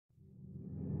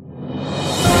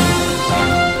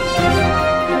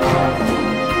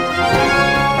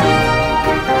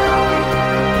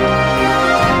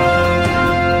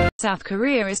South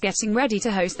Korea is getting ready to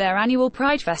host their annual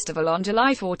Pride Festival on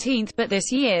July 14th, but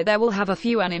this year there will have a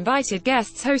few uninvited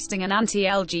guests hosting an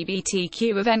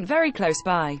anti-LGBTQ event very close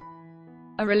by.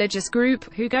 A religious group,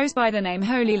 who goes by the name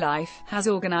Holy Life, has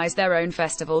organized their own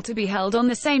festival to be held on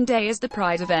the same day as the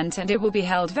Pride event, and it will be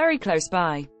held very close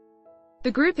by.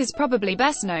 The group is probably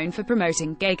best known for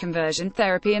promoting gay conversion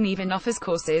therapy and even offers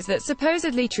courses that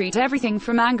supposedly treat everything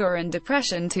from anger and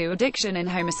depression to addiction and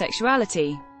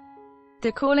homosexuality.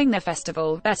 They're calling their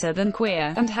festival Better Than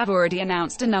Queer, and have already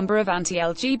announced a number of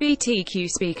anti-LGBTQ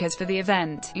speakers for the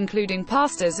event, including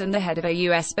pastors and the head of a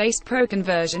US-based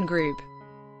pro-conversion group.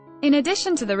 In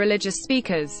addition to the religious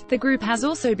speakers, the group has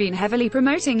also been heavily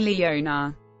promoting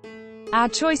Leona.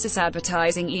 Ad choices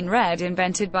advertising in red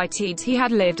invented by Teeds. He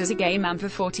had lived as a gay man for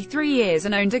 43 years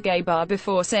and owned a gay bar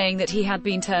before saying that he had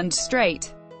been turned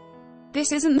straight.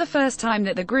 This isn't the first time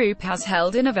that the group has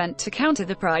held an event to counter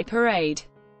the Pride Parade.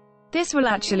 This will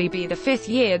actually be the 5th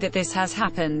year that this has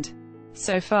happened.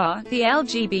 So far, the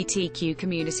LGBTQ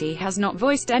community has not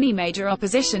voiced any major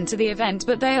opposition to the event,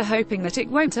 but they are hoping that it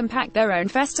won't impact their own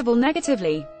festival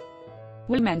negatively.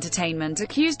 Wham Entertainment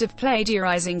accused of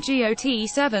plagiarizing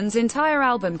GOT7's entire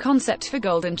album concept for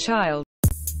Golden Child.